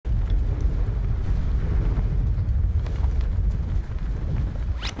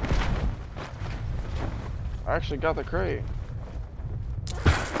I actually got the crate.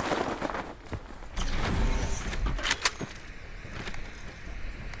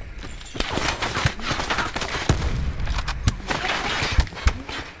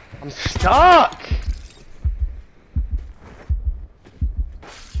 I'm stuck!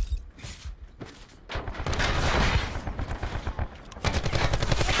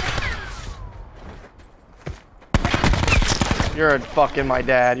 You're fucking my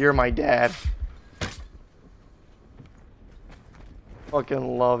dad. You're my dad.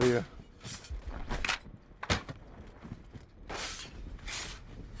 Fucking love you.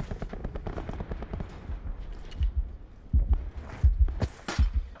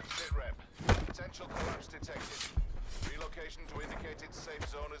 Potential collapse detected. Relocation to indicated safe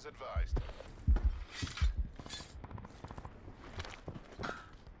zone is advised.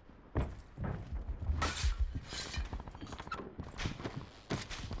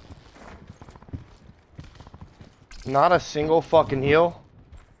 Not a single fucking heal.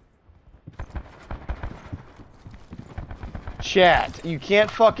 Chat, you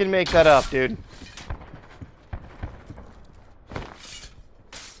can't fucking make that up, dude.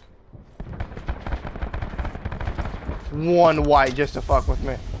 One white just to fuck with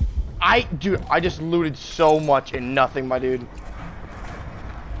me. Dude, I just looted so much and nothing, my dude.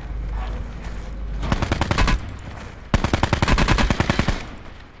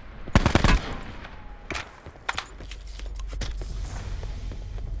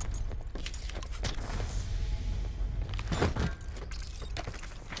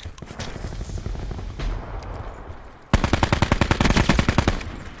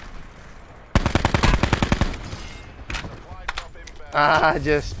 Ah,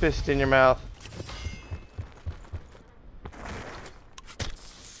 just pissed in your mouth.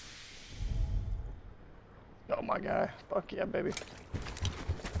 Oh my guy. Fuck yeah, baby.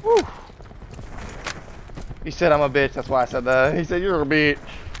 Woo. He said I'm a bitch, that's why I said that. He said you're a bitch.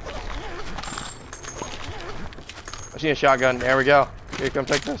 I see a shotgun. There we go. Here, come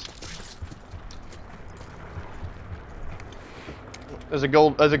take this. There's a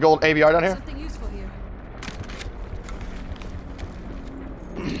gold ABR down here. Something useful here.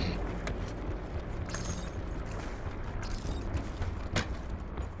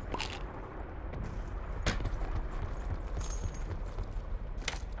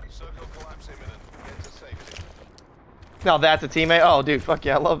 Circle collapse imminent. Get to safety. Now that's a teammate. Oh, dude, fuck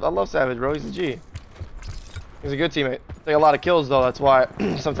yeah, I love Savage, bro. He's a G. He's a good teammate. Take a lot of kills though. That's why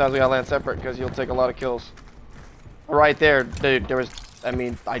sometimes we gotta land separate because he'll take a lot of kills. Right there, dude. There was,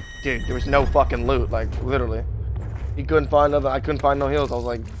 dude, there was no fucking loot. Like literally, he couldn't find nothing. I couldn't find no heals. I was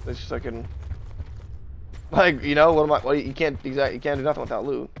like, this fucking, like, you know, what am I? Well, you can't do nothing without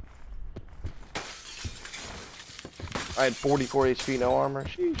loot. I had 44 HP, no armor.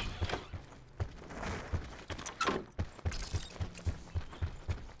 Sheesh.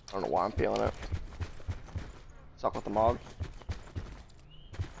 I don't know why I'm feeling it. Suck with the mog.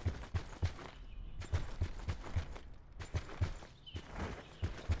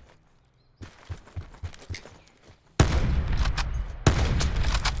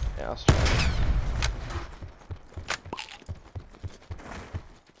 Yeah, let's try it.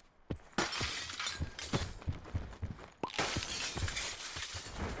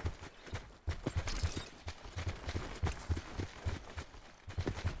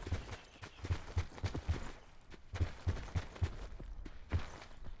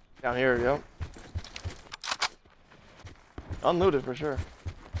 Down here, yep. Unlooted for sure.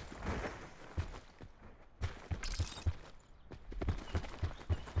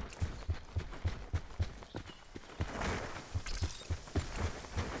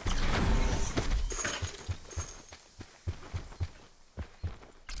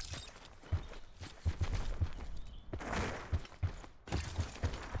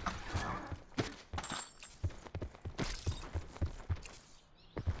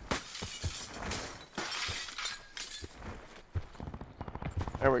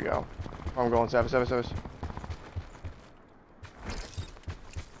 There we go. I'm going service.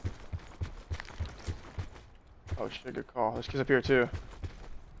 Oh shit, good call. There's kids up here too.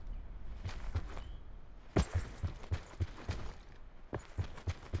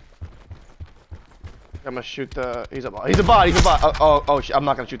 I'm gonna shoot the. He's a bot. He's a bot. Oh shit. I'm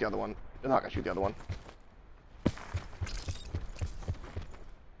not gonna shoot the other one. I'm not gonna shoot the other one.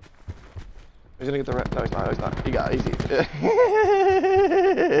 He's gonna get the red. No, he's not. He's not. He got it. Easy.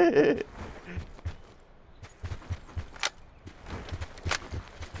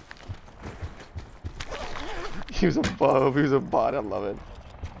 He was a bub. He was a bot. I love it.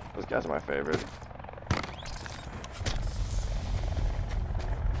 Those guys are my favorite.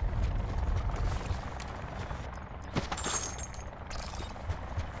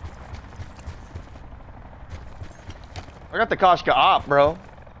 I got the Koshka op, bro.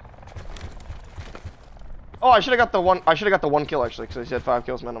 Oh, I should have got the one. I should have got the 1 kill actually, because I said 5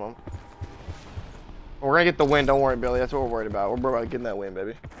 kills minimum. But we're gonna get the win. Don't worry, Billy. That's what we're worried about. We're about getting that win,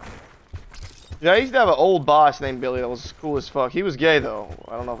 baby. Yeah, I used to have an old boss named Billy that was cool as fuck. He was gay though.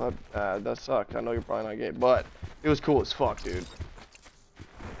 I don't know if that sucked. I know you're probably not gay, but he was cool as fuck, dude.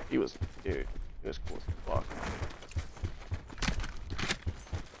 He was cool as fuck.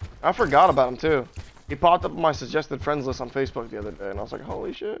 I forgot about him too. He popped up on my suggested friends list on Facebook the other day, and I was like,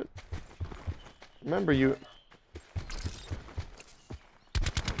 holy shit. Remember you.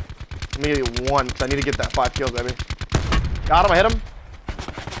 Let me get 1, because I need to get that 5 kills, baby. Got him, I hit him.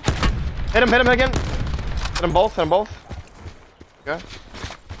 Hit him again. Hit them both. Okay.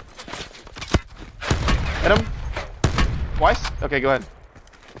 Hit him. Twice? Okay, go ahead.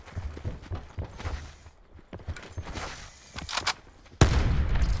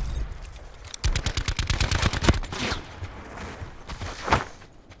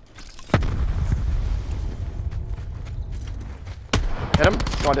 Hit him?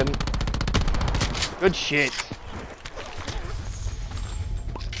 No, I didn't. Good shit.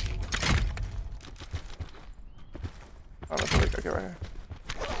 Oh, that's really okay right here.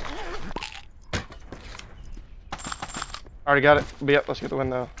 Already got it. But yep, let's get the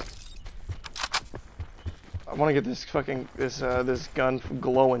win though. I want to get this fucking this gun from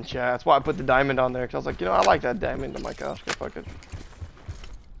glowing, chat. That's why I put the diamond on there, because I was like, you know, I like that diamond. Oh my gosh, go fuck it.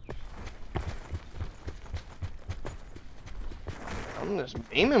 I'm just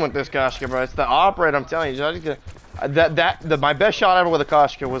beaming with this Koshka, bro. It's the operator, I'm telling you. My best shot ever with a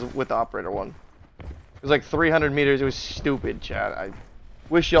Koshka was with the operator one. It was like 300 meters. It was stupid, chat. I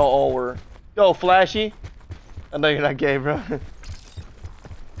wish y'all all were. Yo, Flashy. I know you're not gay, bro.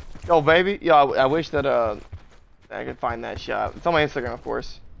 Yo, baby. Yo, I wish that I could find that shot. It's on my Instagram, of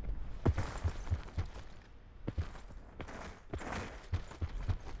course.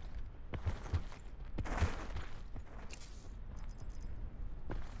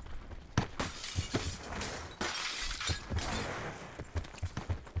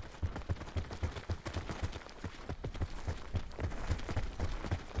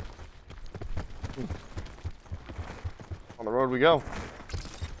 On the road we go.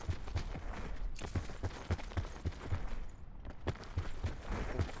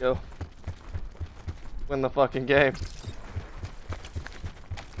 Let's go. Win the fucking game.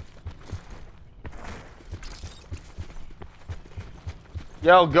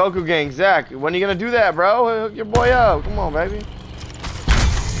 Yo, Goku gang, Zach, when are you gonna do that, bro? Hook your boy up. Come on, baby.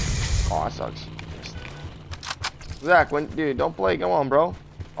 Oh, that sucks. Zach, dude, don't play. Come on, bro.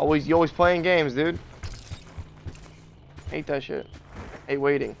 You always playing games, dude. Hate that shit. Hate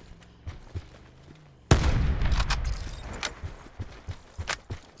waiting.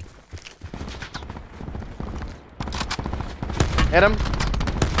 Hit him.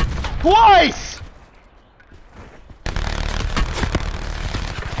 Twice!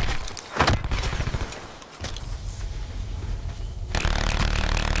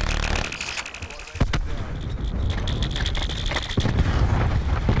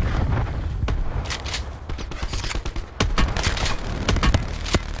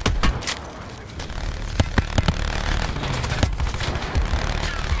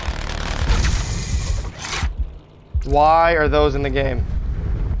 Why are those in the game?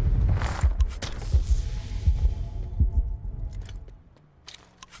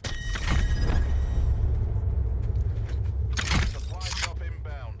 Supply drop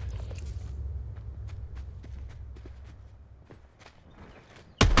inbound.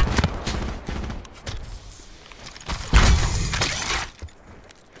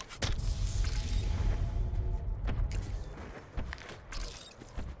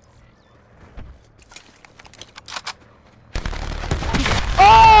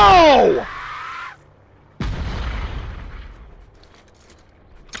 Oh!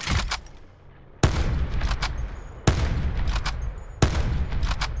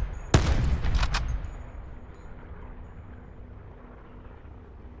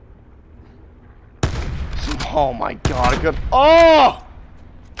 Oh my god, a good. Oh!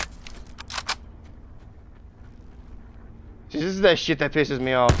 See, this is that shit that pisses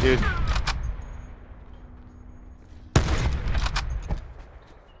me off, dude.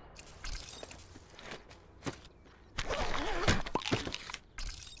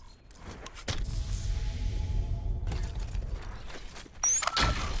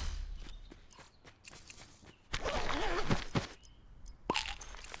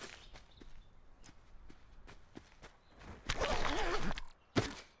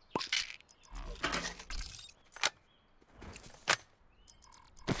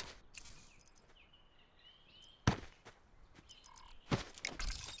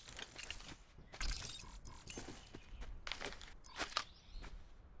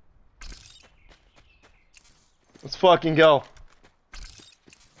 Let's fucking go.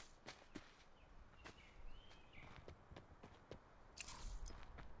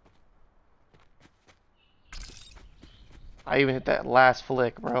 I even hit that last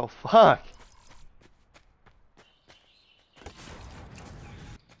flick, bro. Fuck.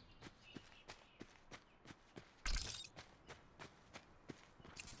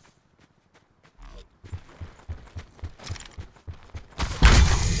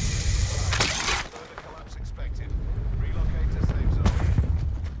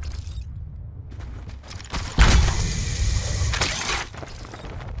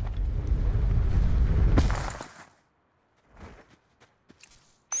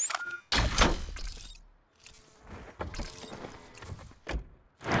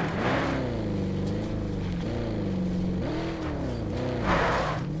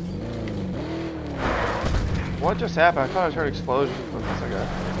 What just happened? I thought I just heard explosions, but that's okay.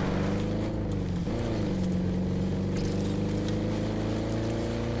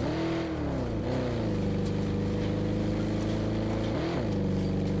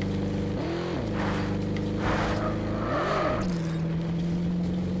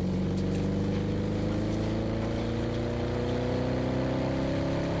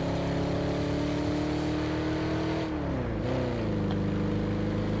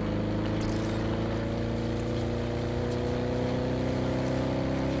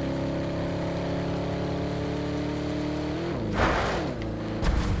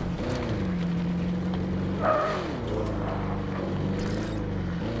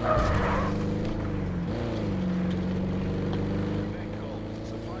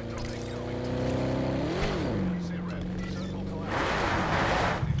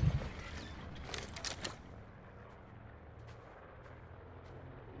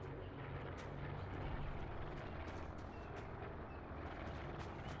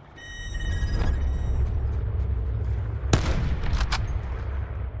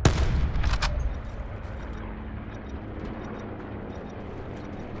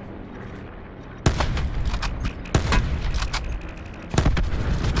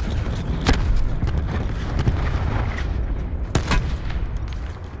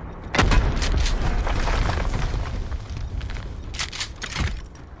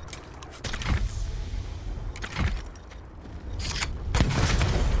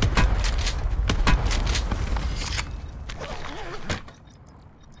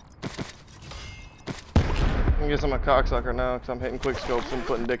 I guess I'm a cocksucker now because I'm hitting quick scopes and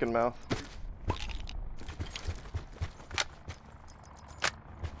putting dick in mouth.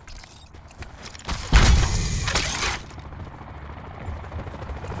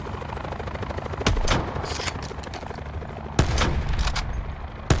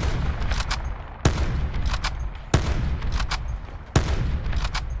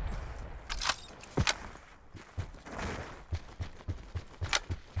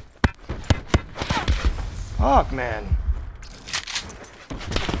 Fuck, man.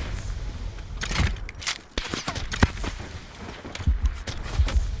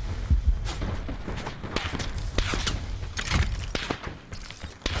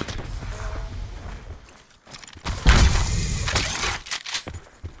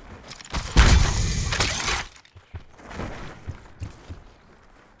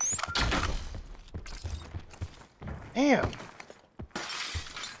 Damn.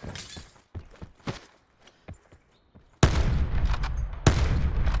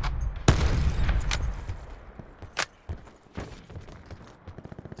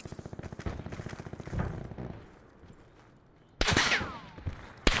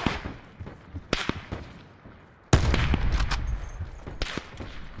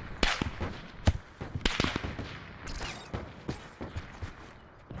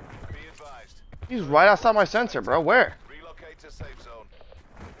 He's right outside my sensor, bro. Where? Relocate to safe zone.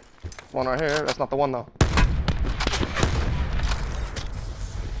 One right here. That's not the one, though.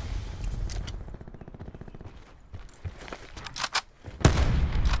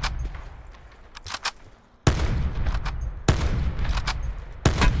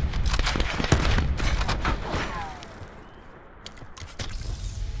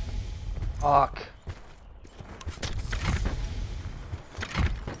 Fuck.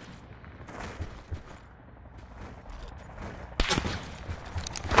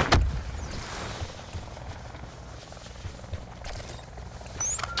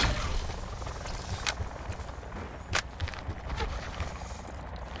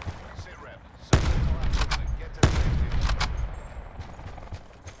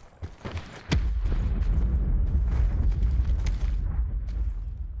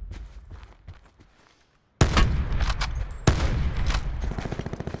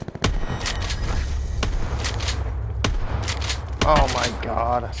 my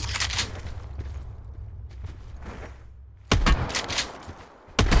god.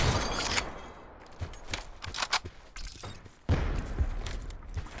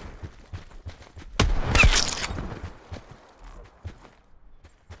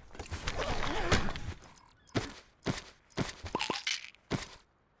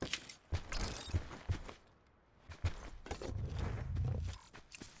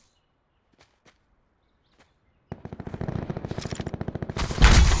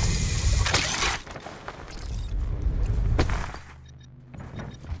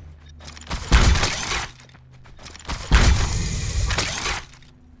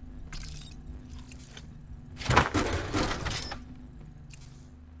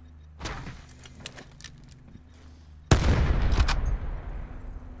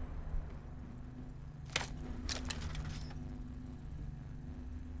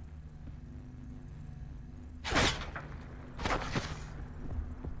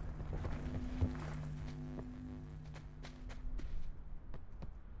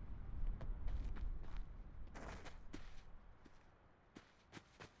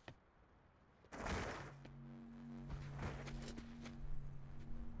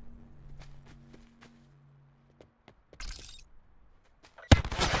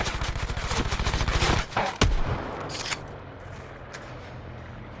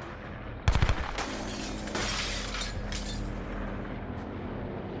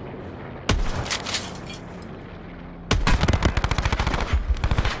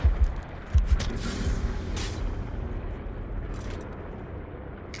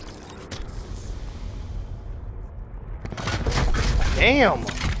 Damn!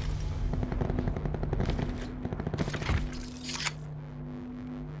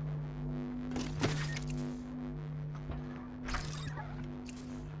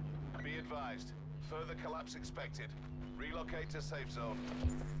 Be advised. Further collapse expected. Relocate to safe zone.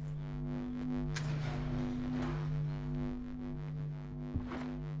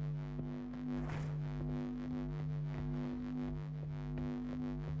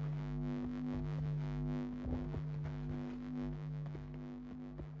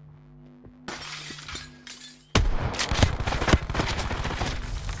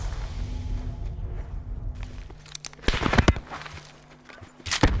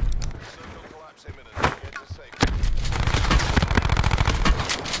 Circle collapse imminent. Get to safety.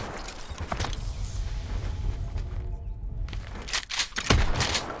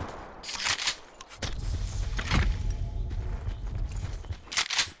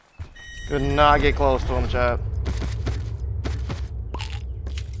 Do not get close to him, chat.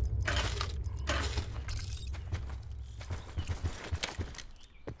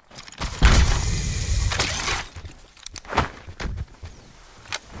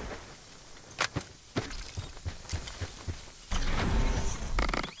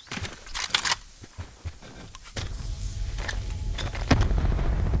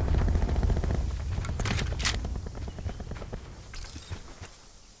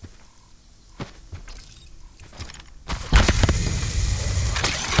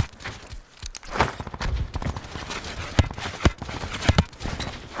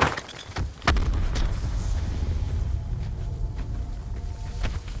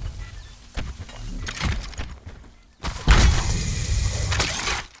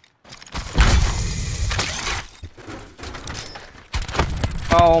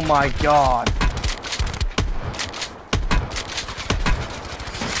 Oh my god.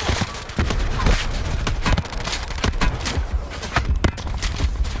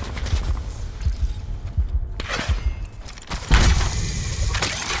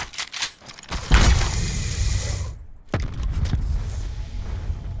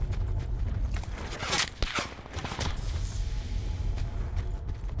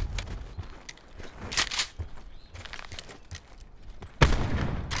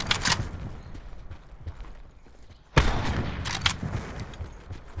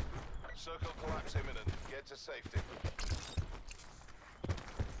 Circle collapse imminent. Get to safety.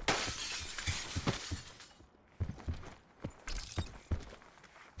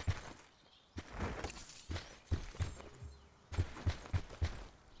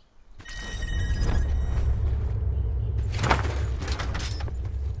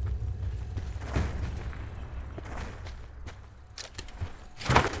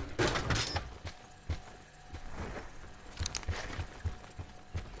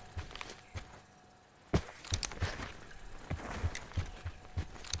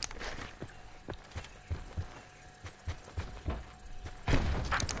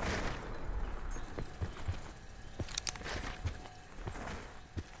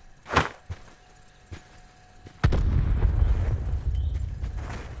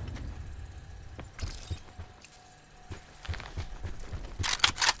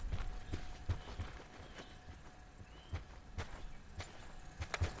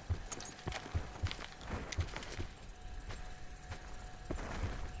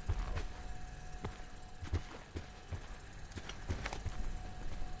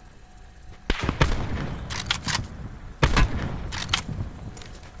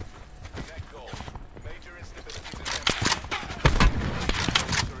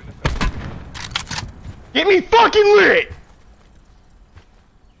 Get me fucking lit!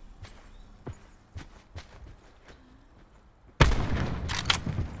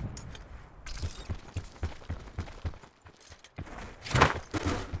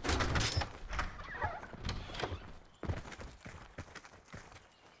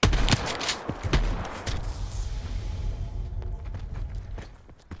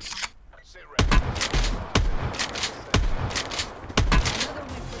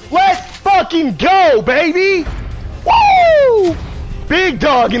 Let's fucking go, baby! Woo! Big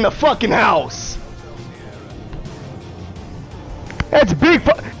dog in the fucking house. That's big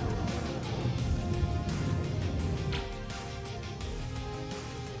fu-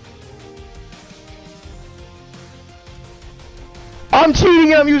 I'm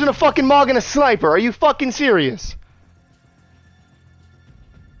cheating and I'm using a fucking Mog and a sniper. Are you fucking serious?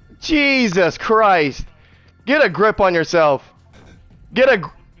 Jesus Christ. Get a grip on yourself. Get a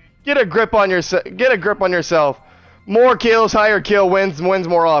grip on yourself. More kills, higher kill wins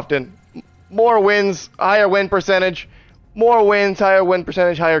more often. More wins, higher win percentage. More wins, higher win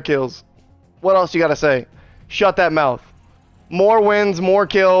percentage, higher kills. What else you gotta say? Shut that mouth. More wins, more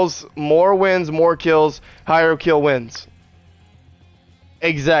kills. More wins, more kills, higher kill wins.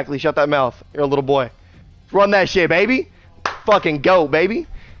 Exactly, shut that mouth. You're a little boy. Run that shit, baby. Fucking GOAT, baby.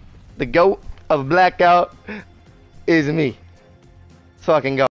 The GOAT of Blackout is me. Fucking go.